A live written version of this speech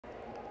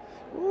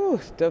Ooh,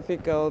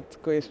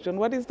 difficult question.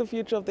 What is the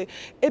future of the...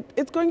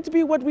 It's going to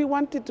be what we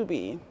want it to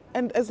be.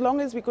 And as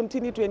long as we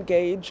continue to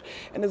engage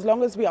and as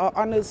long as we are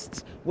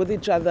honest with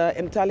each other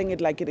and telling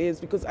it like it is,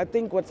 because I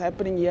think what's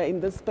happening here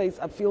in this space,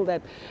 I feel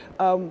that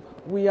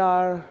we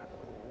are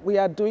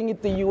doing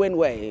it the UN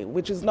way,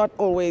 which is not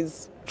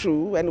always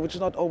true and which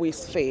is not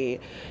always fair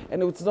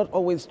and it's not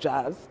always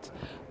just.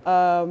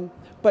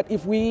 But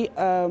if we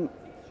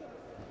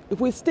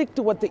stick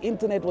to what the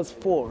internet was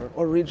for,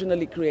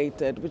 originally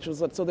created, which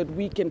was so that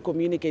we can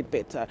communicate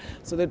better,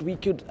 so that we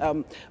could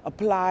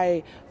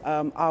apply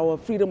our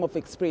freedom of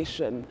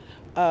expression,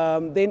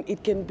 then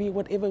it can be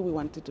whatever we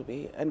want it to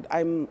be. And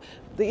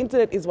the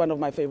internet is one of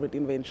my favorite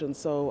inventions,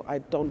 so I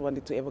don't want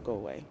it to ever go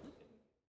away.